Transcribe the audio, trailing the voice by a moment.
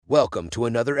Welcome to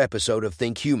another episode of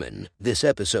Think Human. This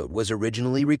episode was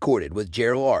originally recorded with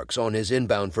Gerald Arks on his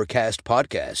Inbound Forecast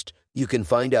podcast. You can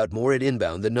find out more at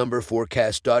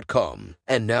inbound4cast.com.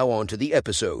 And now on to the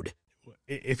episode.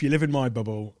 If you live in my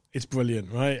bubble, it's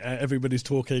brilliant, right? Everybody's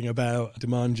talking about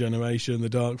demand generation, the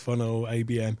dark funnel,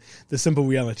 ABM. The simple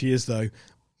reality is, though,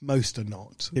 most are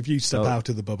not. If you step out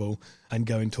of the bubble and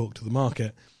go and talk to the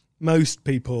market, most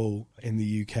people in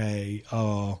the UK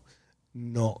are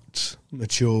not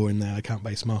mature in their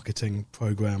account-based marketing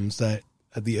programs. They're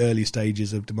at the early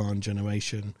stages of demand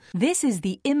generation. This is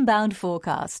the Inbound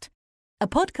Forecast, a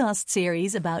podcast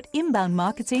series about inbound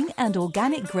marketing and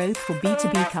organic growth for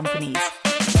B2B companies.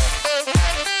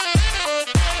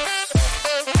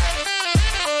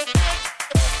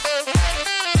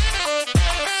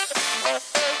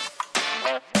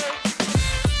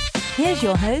 Here's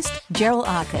your host, Gerald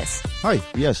Arkus. Hi,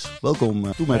 yes,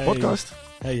 welcome to my podcast.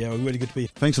 Hey, yeah, really good to be here.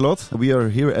 Thanks a lot. We are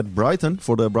here at Brighton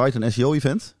for the Brighton SEO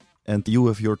event, and you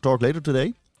have your talk later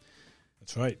today.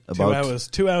 That's right.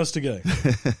 2 hours to go.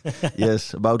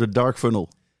 Yes, about a dark funnel.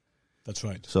 That's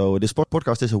right. So this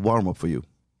podcast is a warm-up for you.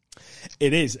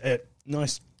 It is a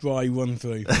nice dry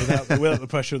run-through without the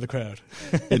pressure of the crowd.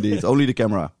 Indeed, only the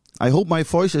camera. I hope my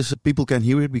voice is, people can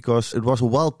hear it, because it was a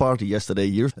wild party yesterday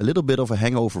here. A little bit of a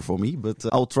hangover for me, but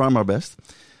I'll try my best.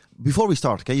 Before we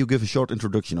start, can you give a short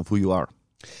introduction of who you are?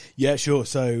 Yeah, sure.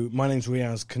 So my name's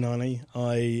Riaz Kanani.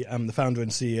 I am the founder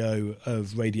and CEO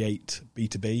of Radiate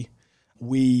B2B.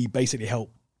 We basically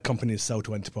help companies sell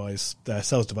to enterprise, their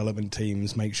sales development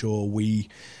teams, make sure we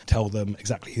tell them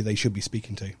exactly who they should be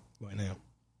speaking to right now.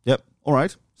 Yep. All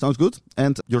right. Sounds good.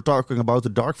 And you're talking about the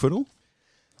dark funnel?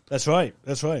 That's right.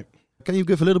 That's right. Can you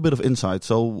give a little bit of insight?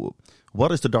 So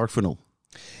what is the dark funnel?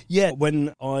 Yeah,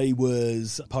 when I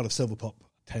was part of Silverpop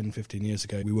 10, 15 years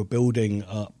ago, we were building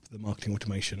up the marketing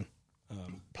automation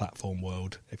platform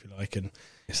world, if you like, and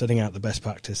setting out the best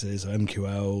practices,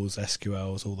 MQLs,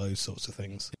 SQLs, all those sorts of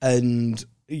things. And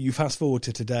you fast forward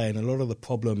to today, and a lot of the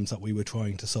problems that we were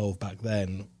trying to solve back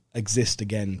then exist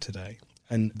again today.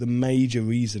 And the major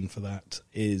reason for that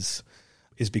is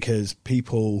because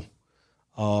people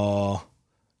are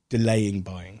delaying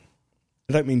buying.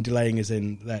 I don't mean delaying as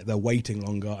in they're waiting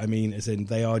longer. I mean as in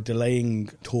they are delaying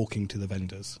talking to the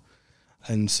vendors.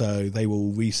 And so they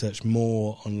will research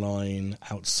more online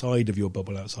outside of your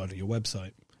bubble, outside of your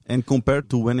website. And compared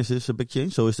to when is this a big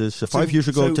change? So is this 5 years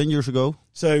ago, 10 years ago?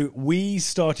 So we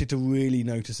started to really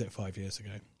notice it 5 years ago.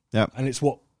 Yeah. And it's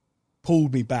what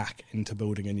pulled me back into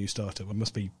building a new startup. It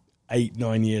must be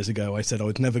 8-9 years ago. I said I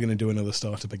was never going to do another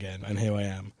startup again. And here I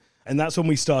am. And that's when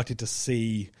we started to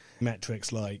see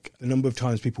metrics like the number of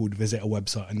times people would visit a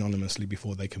website anonymously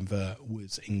before they convert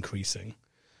was increasing.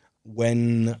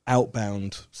 When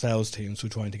outbound sales teams were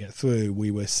trying to get through,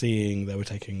 we were seeing they were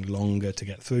taking longer to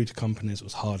get through to companies. It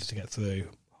was harder to get through,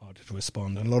 harder to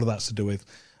respond. And a lot of that's to do with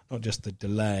not just the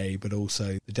delay, but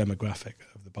also the demographic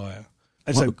of the buyer.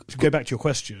 And so to go back to your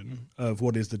question of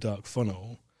what is the dark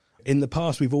funnel, in the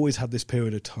past, we've always had this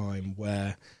period of time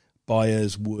where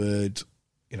buyers would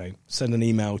send an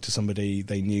email to somebody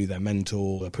they knew, their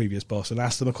mentor, their previous boss, and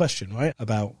ask them a question, right,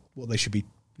 about what they should be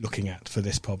looking at for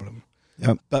this problem.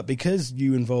 Yep. But because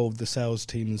you involved the sales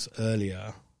teams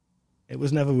earlier, it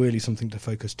was never really something to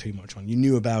focus too much on. You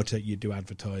knew about it, you'd do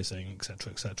advertising,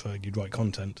 et cetera, you'd write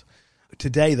content.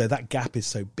 Today, though, that gap is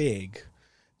so big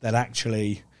that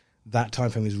actually that time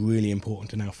frame is really important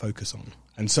to now focus on.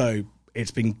 And so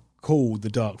it's been called the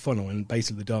dark funnel, and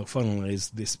basically the dark funnel is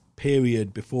this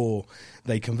period before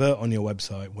they convert on your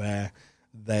website where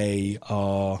they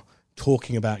are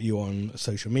talking about you on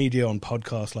social media, on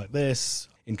podcasts like this,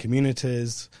 in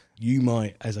communities. You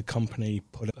might, as a company,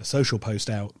 put a social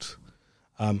post out.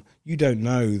 You don't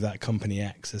know that company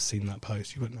X has seen that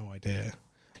post. You've got no idea.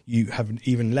 You have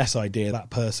even less idea that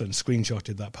person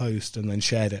screenshotted that post and then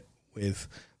shared it with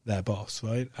their boss,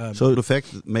 right? So the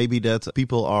fact that maybe that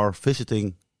people are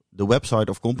visiting the website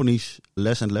of companies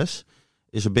less and less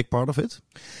is a big part of it?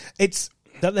 It's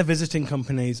that they're visiting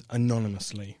companies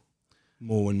anonymously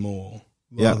more and more,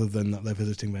 rather than that they're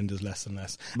visiting vendors less and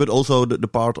less. But also the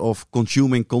part of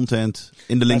consuming content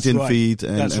in the LinkedIn feed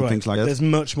and things like that. There's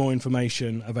much more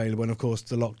information available. And of course,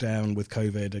 the lockdown with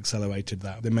COVID accelerated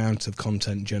that. The amount of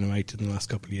content generated in the last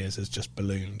couple of years has just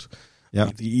ballooned.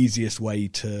 Yeah. The easiest way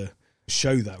to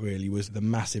show that really was the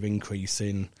massive increase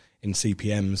in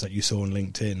CPMs that you saw on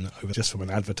LinkedIn, over just from an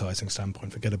advertising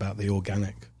standpoint. Forget about the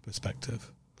organic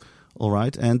perspective. All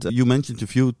right. And you mentioned a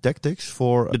few tactics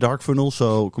for the dark funnel.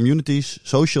 So communities,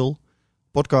 social,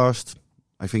 podcast,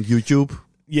 I think YouTube.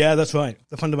 Yeah, that's right.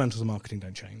 The fundamentals of marketing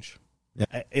don't change.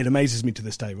 Yeah. It amazes me to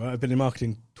this day, right? I've been in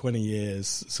marketing 20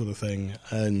 years sort of thing,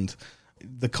 and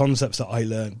the concepts that I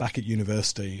learned back at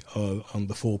university on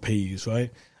the 4 Ps,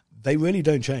 right? They really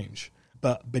don't change.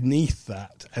 But beneath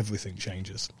that, everything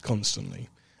changes constantly.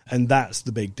 And that's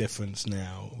the big difference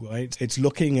now, right? It's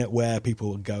looking at where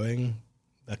people are going.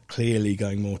 They're clearly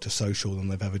going more to social than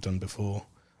they've ever done before.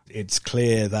 It's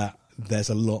clear that there's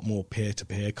a lot more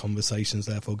peer-to-peer conversations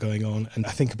therefore going on. And I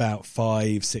think about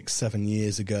 5, 6, 7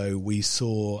 years ago, we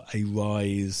saw a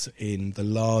rise in the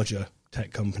larger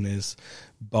tech companies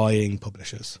buying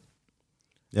publishers.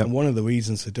 Yep. And one of the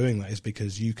reasons for doing that is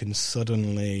because you can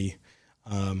suddenly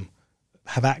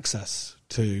have access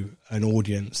to an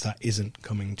audience that isn't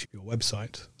coming to your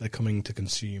website. They're coming to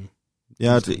consume.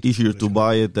 Yeah, it's easier to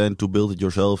buy it than to build it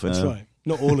yourself. That's right.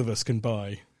 Not all of us can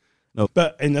buy. No.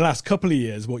 But in the last couple of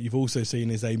years, what you've also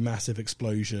seen is a massive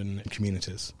explosion in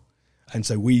communities. And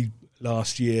so we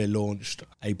last year launched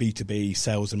a B2B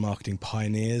sales and marketing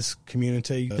pioneers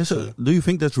community. Yeah, so do you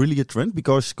think that's really a trend?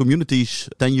 Because communities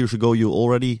 10 years ago, you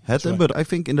already had them. Right. But I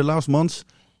think in the last months,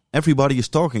 everybody is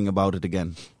talking about it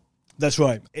again. That's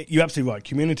right. You're absolutely right.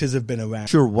 Communities have been around.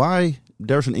 Sure, why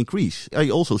there's an increase. I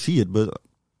also see it, but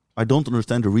I don't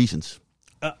understand the reasons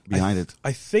behind it.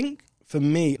 I think, for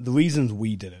me, the reasons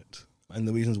we did it and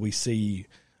the reasons we see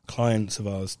clients of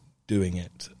ours doing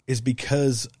it is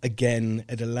because, again,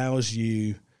 it allows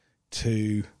you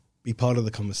to be part of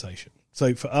the conversation.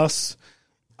 So for us,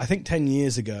 I think 10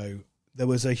 years ago, there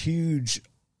was a huge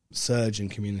surge in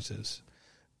communities,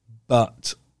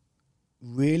 but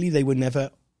really they were never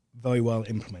very well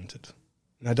implemented.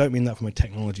 And I don't mean that from a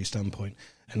technology standpoint,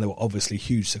 and there were obviously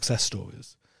huge success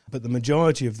stories, but the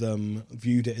majority of them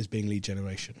viewed it as being lead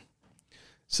generation.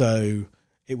 So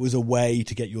it was a way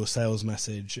to get your sales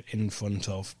message in front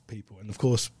of people. And of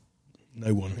course,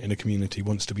 no one in a community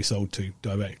wants to be sold to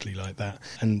directly like that.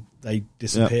 And they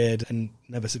disappeared and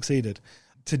never succeeded.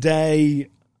 Today,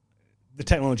 the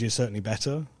technology is certainly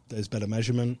better. There's better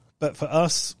measurement. But for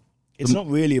us, it's not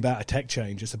really about a tech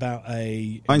change. It's about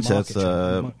a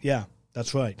mindset. Yeah,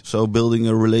 that's right. So building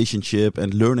a relationship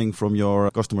and learning from your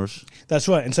customers. That's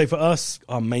right. And so for us,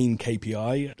 our main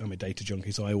KPI, I'm a data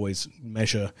junkie, so I always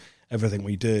measure everything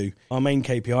we do. Our main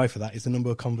KPI for that is the number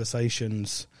of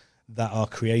conversations that are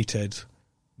created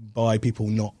by people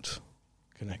not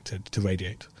connected to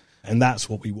Radiate. And that's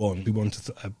what we want. We want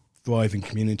a thriving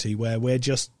community where we're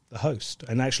just the host.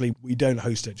 And actually, we don't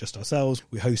host it just ourselves.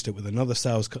 We host it with another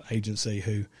sales agency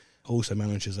who also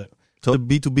manages it. So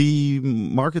the B2B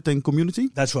marketing community?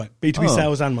 That's right. B2B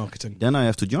sales and marketing. Then I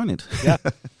have to join it. Yeah.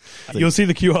 You'll see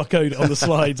the QR code on the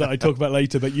slides that I talk about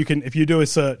later, but you can, if you do a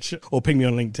search or ping me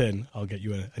on LinkedIn, I'll get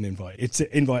you an invite. It's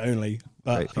invite only,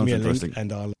 but ping me a link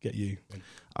and I'll get you.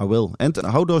 I will. And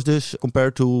how does this compare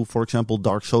to, for example,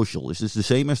 dark social? Is this the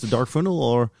same as the dark funnel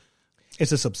or?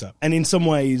 It's a subset. And in some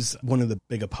ways, one of the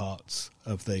bigger parts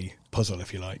of the puzzle,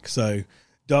 if you like. So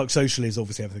dark social is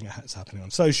obviously everything that's happening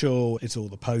on social. It's all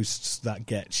the posts that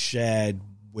get shared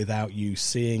without you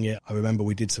seeing it. I remember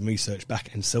we did some research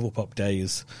back in Silverpop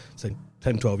days, so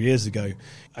 10, 12 years ago.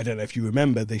 I don't know if you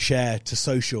remember the share to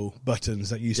social buttons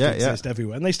that used to exist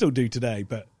everywhere. And they still do today,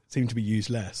 but seem to be used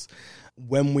less.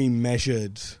 When we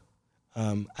measured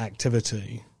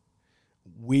activity,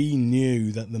 we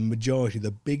knew that the majority,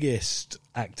 the biggest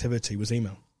activity was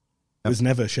email. It was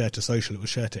never shared to social, it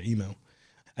was shared to email.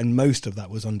 And most of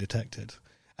that was undetected.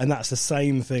 And that's the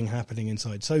same thing happening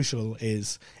inside social,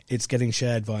 is it's getting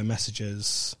shared via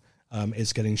messages,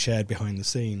 it's getting shared behind the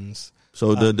scenes.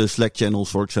 So the Slack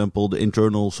channels, for example, the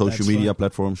internal social media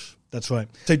platforms. That's right.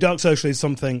 So dark social is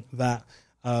something that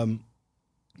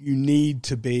you need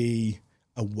to be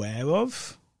aware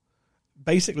of.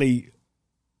 Basically,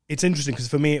 it's interesting because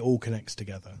for me, it all connects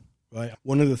together. Right.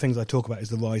 One of the things I talk about is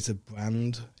the rise of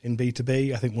brand in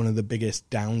B2B. I think one of the biggest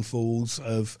downfalls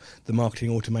of the marketing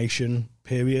automation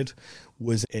period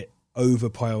was it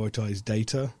over-prioritized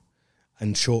data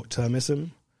and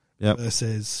short-termism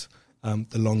versus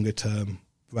the longer-term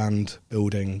brand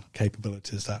building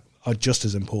capabilities that are just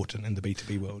as important in the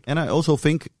B2B world. And I also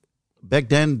think back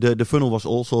then the funnel was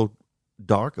also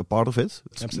dark, a part of it.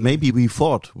 Absolutely. Maybe we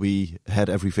thought we had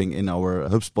everything in our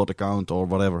HubSpot account or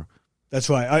whatever. That's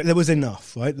right. There was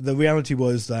enough, right? The reality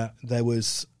was that there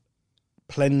was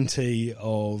plenty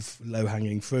of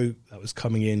low-hanging fruit that was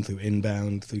coming in through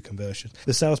inbound, through conversions.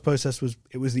 The sales process was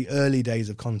the early days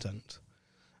of content.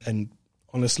 And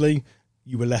honestly,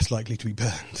 you were less likely to be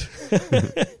burned.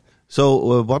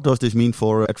 So what does this mean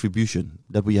for attribution?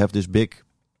 That we have this big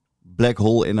black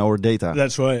hole in our data?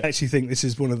 That's right. I actually think this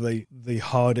is one of the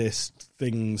hardest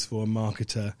things for a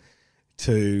marketer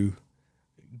to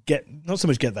not so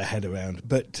much get their head around,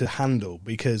 but to handle,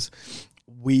 because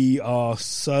we are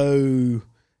so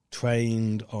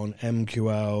trained on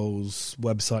MQLs,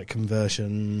 website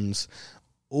conversions,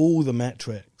 all the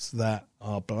metrics that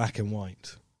are black and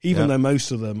white, even though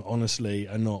most of them, honestly,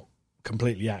 are not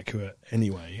completely accurate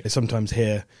anyway. I sometimes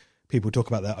hear people talk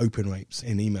about their open rates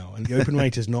in email, and the open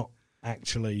rate is not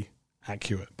actually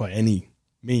accurate by any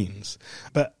means.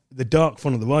 But the dark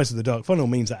funnel, the rise of the dark funnel,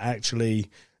 means that actually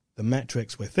the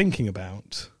metrics we're thinking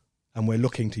about and we're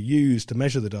looking to use to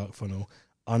measure the dark funnel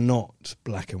are not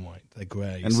black and white, they're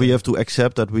grey. And we have to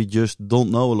accept that we just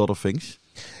don't know a lot of things.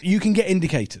 You can get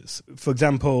indicators. For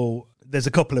example, there's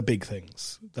a couple of big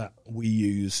things that we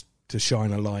use to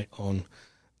shine a light on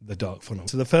the dark funnel.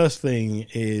 So the first thing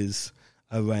is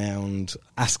around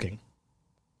asking,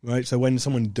 right? So when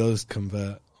someone does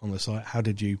convert on the site, how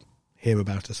did you hear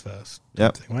about us first?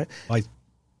 Yeah. Right? I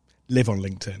live on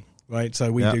LinkedIn, right?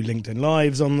 So we do LinkedIn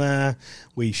Lives on there.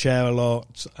 We share a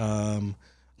lot.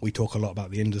 We talk a lot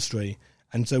about the industry.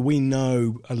 And so we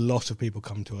know a lot of people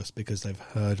come to us because they've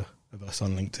heard of us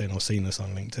on LinkedIn or seen us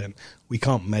on LinkedIn. We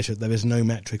can't measure. There is no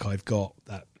metric I've got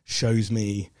that shows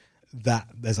me that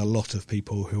there's a lot of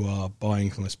people who are buying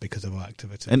from us because of our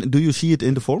activity. And do you see it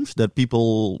in the forms that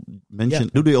people mention? Yeah.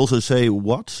 Do they also say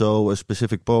what? So a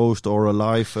specific post or a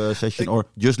live session or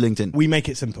just LinkedIn? We make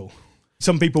it simple.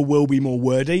 Some people will be more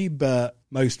wordy, but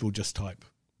most will just type.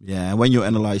 Yeah, and when you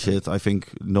analyze it, I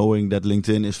think knowing that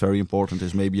LinkedIn is very important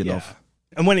is maybe enough.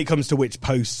 And when it comes to which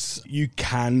posts, you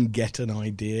can get an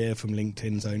idea from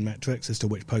LinkedIn's own metrics as to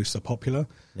which posts are popular.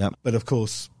 Yeah. But of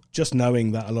course, just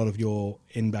knowing that a lot of your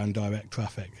inbound direct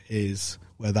traffic is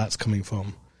where that's coming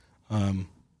from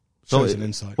shows an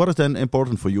insight. What is then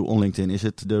important for you on LinkedIn? Is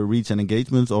it the reach and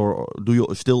engagement, or do you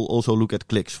still also look at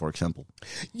clicks, for example?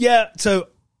 Yeah, so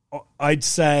I'd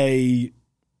say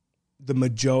the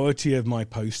majority of my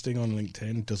posting on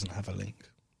LinkedIn doesn't have a link.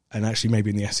 And actually,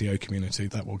 maybe in the SEO community,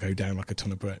 that will go down like a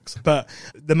ton of bricks. But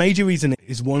the major reason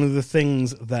is one of the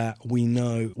things that we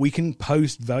know, we can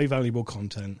post very valuable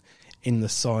content in the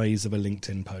size of a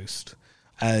LinkedIn post.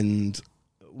 And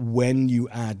when you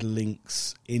add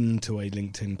links into a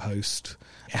LinkedIn post,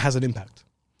 it has an impact.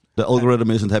 The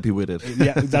algorithm isn't happy with it.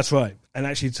 Yeah, that's right. And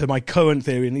actually, to my current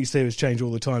theory, and these theories change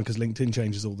all the time because LinkedIn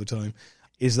changes all the time,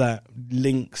 is that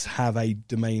links have a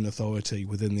domain authority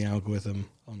within the algorithm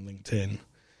on LinkedIn.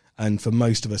 And for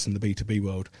most of us in the B2B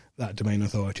world, that domain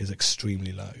authority is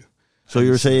extremely low. So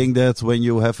you're saying that when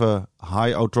you have a high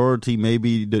authority,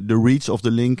 maybe the reach of the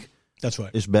link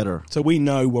is better. So we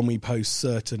know when we post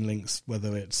certain links,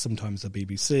 whether it's sometimes the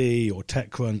BBC or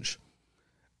TechCrunch,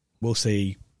 we'll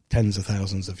see tens of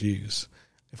thousands of views.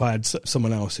 If I had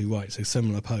someone else who writes a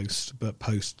similar post but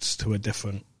posts to a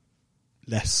different,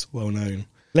 less well-known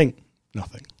link,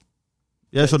 nothing.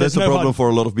 Yeah, so that's a problem for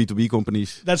a lot of B2B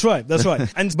companies. That's right.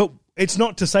 But it's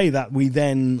not to say that we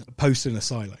then post in a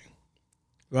silo,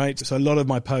 right? So a lot of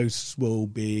my posts will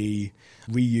be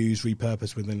reused,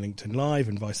 repurposed within LinkedIn Live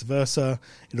and vice versa.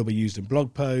 It'll be used in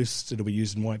blog posts. It'll be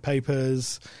used in white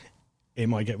papers. It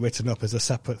might get written up as a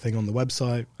separate thing on the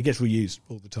website. It gets reused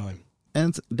all the time.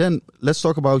 And then let's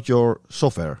talk about your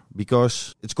software,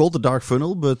 because it's called the dark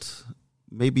funnel, but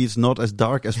maybe it's not as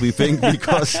dark as we think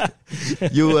because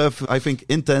you have, I think,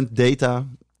 intent data.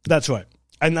 That's right.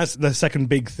 And that's the second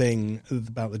big thing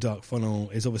about the dark funnel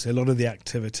is obviously a lot of the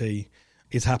activity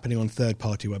is happening on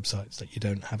third-party websites that you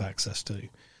don't have access to.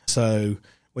 So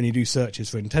when you do searches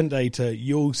for intent data,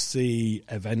 you'll see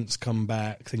events come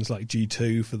back, things like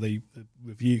G2 for the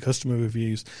customer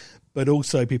reviews, but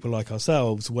also people like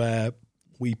ourselves where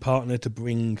we partner to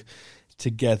bring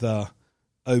together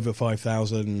over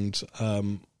 5,000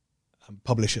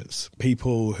 publishers,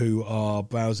 people who are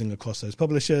browsing across those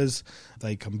publishers.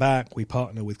 They come back. We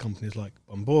partner with companies like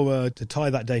Bombora to tie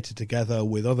that data together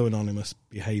with other anonymous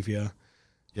behavior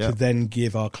to then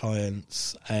give our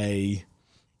clients a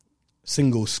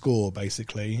single score,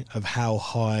 basically, of how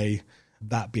high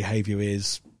that behavior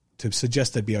is to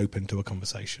suggest they'd be open to a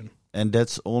conversation. And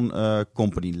that's on a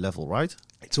company level, right?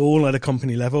 It's all at a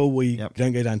company level. We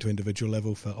don't go down to individual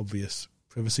level for obvious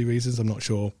privacy reasons. I'm not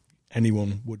sure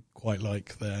anyone would quite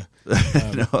like their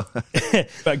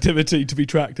activity to be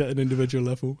tracked at an individual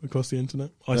level across the internet.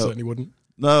 I certainly wouldn't.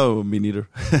 No, me neither.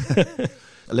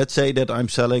 Let's say that I'm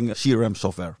selling CRM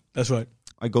software. That's right.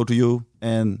 I go to you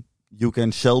and you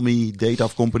can sell me data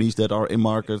of companies that are in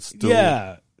markets.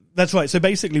 Yeah, that's right. So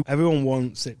basically everyone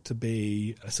wants it to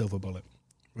be a silver bullet.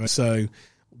 Right? So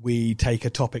we take a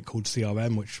topic called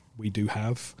CRM, which we do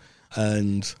have,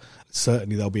 and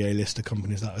certainly there'll be a list of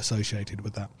companies that are associated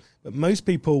with that. But most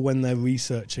people, when they're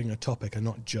researching a topic, are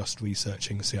not just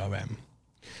researching CRM.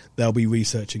 They'll be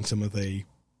researching some of the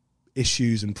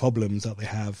issues and problems that they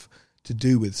have to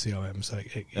do with CRM. So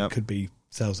it could be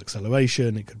sales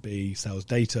acceleration, it could be sales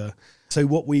data. So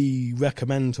what we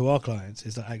recommend to our clients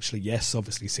is that actually, yes,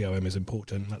 obviously CRM is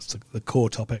important. That's the core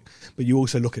topic. But you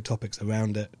also look at topics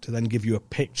around it to then give you a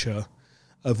picture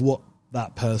of what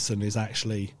that person is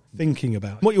actually thinking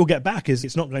about. What you'll get back is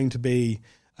it's not going to be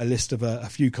a list of a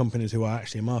few companies who are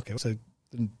actually in market. So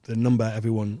the number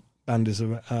everyone bandies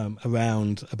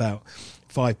around, about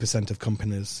 5% of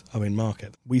companies are in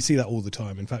market. We see that all the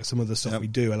time. In fact, some of the stuff we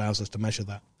do allows us to measure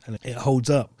that, and it holds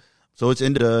up. So it's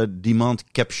in the demand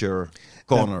capture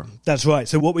corner. That's right.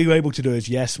 So what we were able to do is,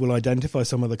 yes, we'll identify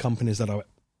some of the companies that are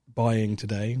buying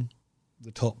today,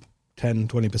 the top 10,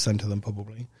 20% of them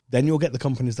probably. Then you'll get the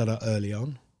companies that are early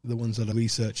on, the ones that are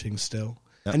researching still.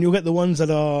 Yep. And you'll get the ones that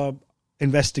are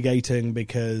investigating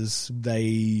because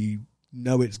they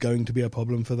know it's going to be a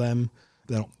problem for them.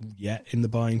 They're not yet in the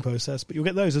buying process, but you'll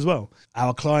get those as well.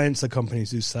 Our clients are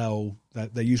companies who sell,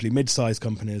 they're usually mid-sized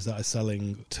companies that are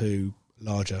selling to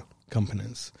larger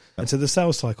companies. And so the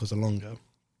sales cycles are longer.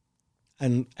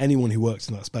 And anyone who works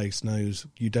in that space knows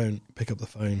you don't pick up the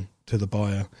phone to the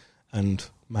buyer and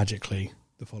magically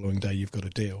the following day you've got a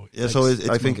deal.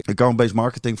 I think account-based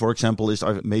marketing, for example, is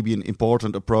maybe an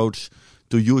important approach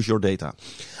to use your data.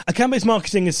 Account-based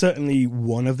marketing is certainly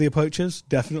one of the approaches,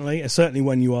 definitely. Certainly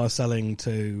when you are selling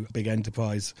to big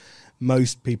enterprise,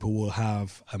 most people will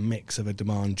have a mix of a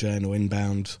demand gen or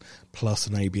inbound plus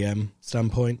an ABM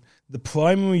standpoint. The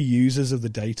primary users of the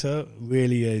data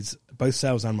really is both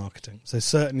sales and marketing. So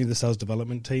certainly the sales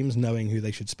development teams knowing who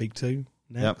they should speak to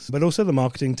next, but also the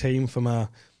marketing team from an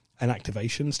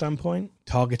activation standpoint,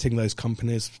 targeting those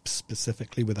companies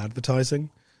specifically with advertising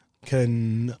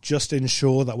can just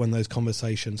ensure that when those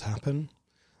conversations happen,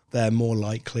 they're more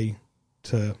likely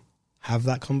to have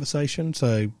that conversation.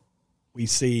 So we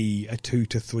see a 2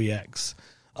 to 3x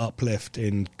uplift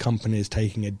in companies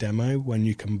taking a demo when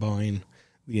you combine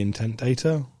the intent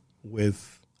data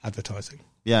with advertising.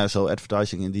 Yeah, so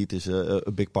advertising indeed is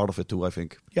a big part of it too, I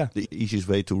think. Yeah. The easiest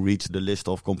way to reach the list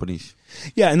of companies.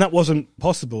 Yeah, and that wasn't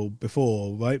possible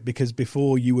before, right? Because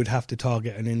before you would have to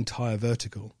target an entire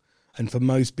vertical. And for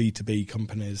most B2B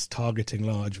companies, targeting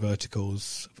large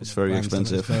verticals is very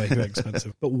expensive. Very, very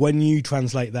expensive. But when you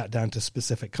translate that down to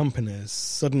specific companies,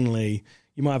 suddenly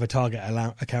you might have a target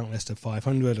account list of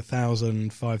 500,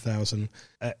 1,000, 5,000.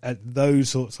 At those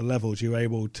sorts of levels, you're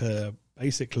able to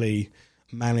basically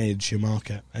manage your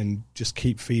market and just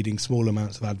keep feeding small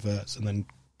amounts of adverts and then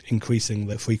increasing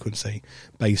the frequency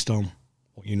based on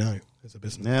what you know as a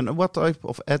business. And what type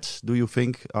of ads do you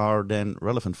think are then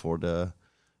relevant for the...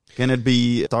 Can it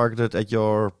be targeted at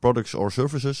your products or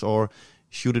services, or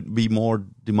should it be more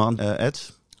demand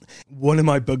ads? One of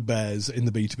my bugbears in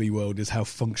the B2B world is how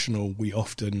functional we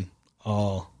often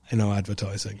are in our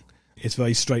advertising. It's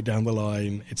very straight down the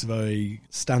line. It's very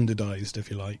standardized,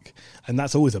 if you like. And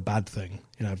that's always a bad thing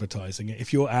in advertising.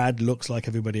 If your ad looks like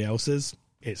everybody else's,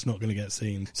 it's not going to get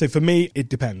seen. So for me, it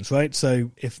depends, right?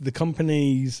 So if the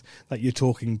companies that you're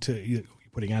talking to, you're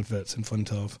putting adverts in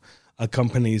front of, are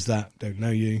companies that don't know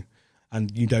you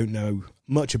and you don't know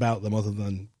much about them other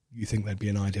than you think they'd be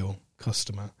an ideal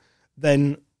customer,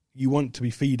 then you want to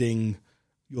be feeding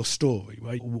your story,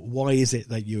 right? Why is it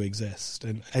that you exist?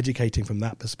 And educating from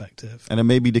that perspective. And then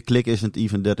maybe the click isn't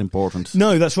even that important.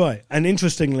 No, that's right. And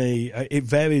interestingly, it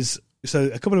varies. So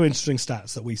a couple of interesting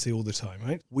stats that we see all the time,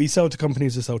 right? We sell to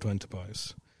companies that sell to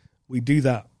enterprise. We do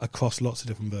that across lots of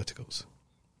different verticals.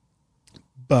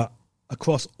 But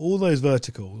across all those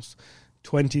verticals,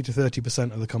 20 to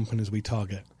 30% of the companies we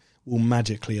target will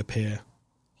magically appear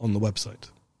on the website.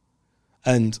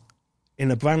 And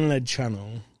in a brand-led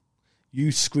channel,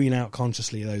 you screen out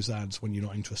consciously those ads when you're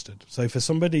not interested. So for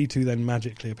somebody to then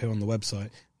magically appear on the website,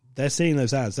 they're seeing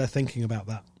those ads, they're thinking about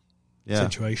that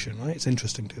situation, right? It's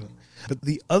interesting to them. But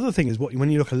the other thing is when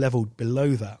you look a level below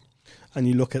that and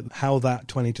you look at how that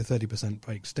 20 to 30%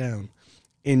 breaks down,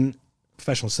 in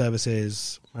professional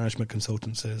services, management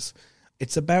consultancies,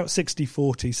 it's about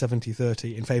 60-40,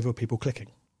 70-30 in favor of people clicking.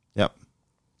 Yep.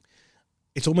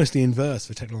 It's almost the inverse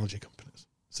for technology companies.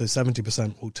 So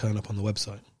 70% will turn up on the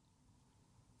website.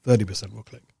 30% will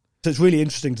click. So it's really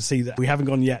interesting to see that we haven't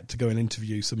gone yet to go and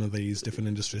interview some of these different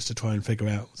industries to try and figure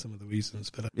out some of the reasons.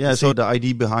 But yeah, so the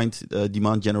idea behind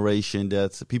demand generation,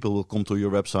 that people will come to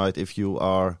your website if you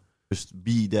are just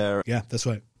be there. Yeah, that's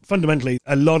right. Fundamentally,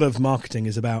 a lot of marketing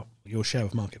is about your share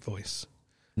of market voice.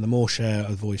 And the more share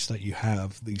of voice that you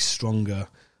have, the stronger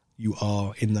you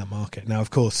are in that market. Now,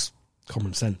 of course,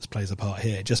 common sense plays a part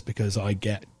here. Just because I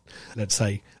get let's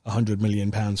say, £100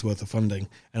 million worth of funding,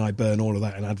 and I burn all of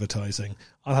that in advertising,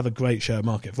 I'll have a great share of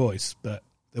market voice, but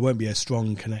there won't be a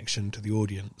strong connection to the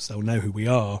audience. They'll know who we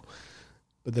are,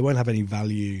 but they won't have any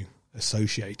value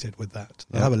associated with that.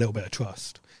 They'll have a little bit of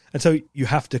trust. And so you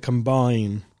have to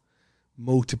combine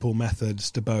multiple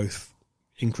methods to both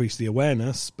increase the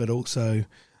awareness, but also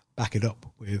back it up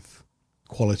with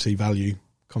quality value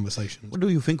conversations. What do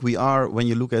you think we are when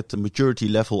you look at the maturity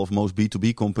level of most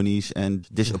B2B companies and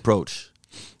this approach?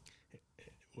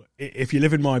 If you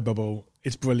live in my bubble,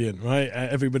 it's brilliant, right?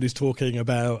 Everybody's talking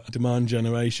about demand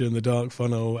generation, the dark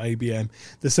funnel, ABM.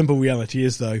 The simple reality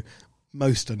is, though,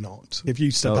 most are not. If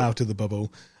you step out of the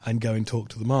bubble and go and talk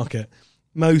to the market,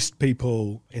 most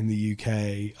people in the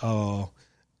UK are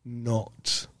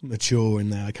not mature in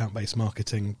their account-based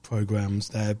marketing programs.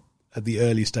 They're at the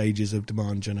early stages of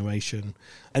demand generation.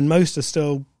 And most are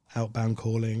still outbound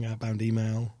calling, outbound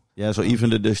email. Yeah, so even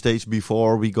the stage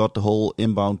before we got the whole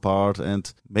inbound part,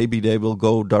 and maybe they will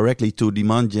go directly to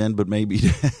demand gen, but maybe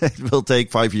it will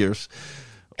take 5 years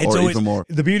or even more.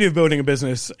 The beauty of building a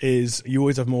business is you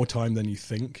always have more time than you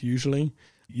think, usually.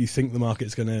 You think the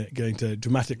market's going to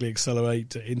dramatically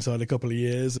accelerate inside a couple of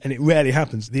years, and it rarely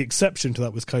happens. The exception to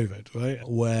that was COVID, right,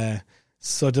 where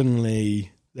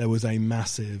suddenly there was a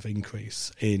massive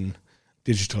increase in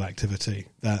digital activity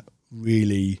that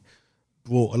really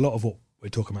brought a lot of what we're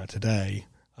talking about today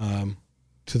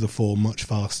to the fore much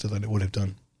faster than it would have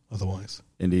done otherwise.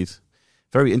 Indeed.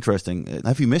 Very interesting.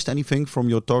 Have you missed anything from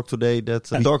your talk today that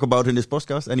you talk about in this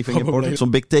podcast? Anything important?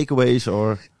 Some big takeaways?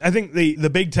 Or I think the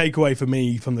big takeaway for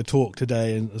me from the talk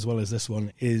today, and as well as this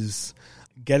one, is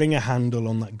getting a handle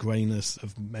on that greyness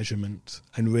of measurement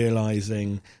and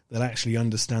realizing that actually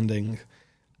understanding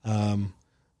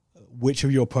which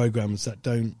of your programs that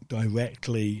don't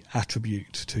directly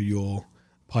attribute to your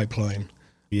pipeline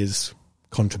is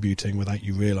contributing without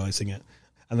you realizing it.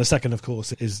 And the second, of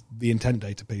course, is the intent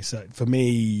data piece. So for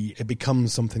me, it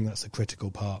becomes something that's a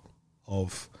critical part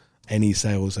of any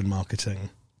sales and marketing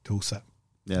toolset.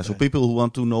 Yeah, so people who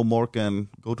want to know more can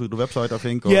go to the website, I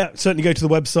think. Or? Yeah, certainly go to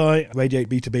the website,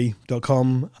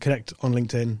 radiateb2b.com, connect on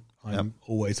LinkedIn. I'm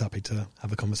always happy to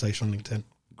have a conversation on LinkedIn.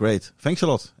 Great. Thanks a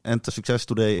lot. And success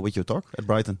today with your talk at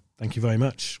Brighton. Thank you very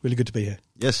much. Really good to be here.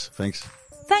 Yes, thanks.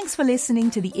 Thanks for listening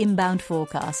to the Inbound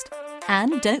Forecast.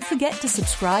 And don't forget to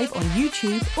subscribe on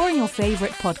YouTube or in your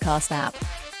favourite podcast app.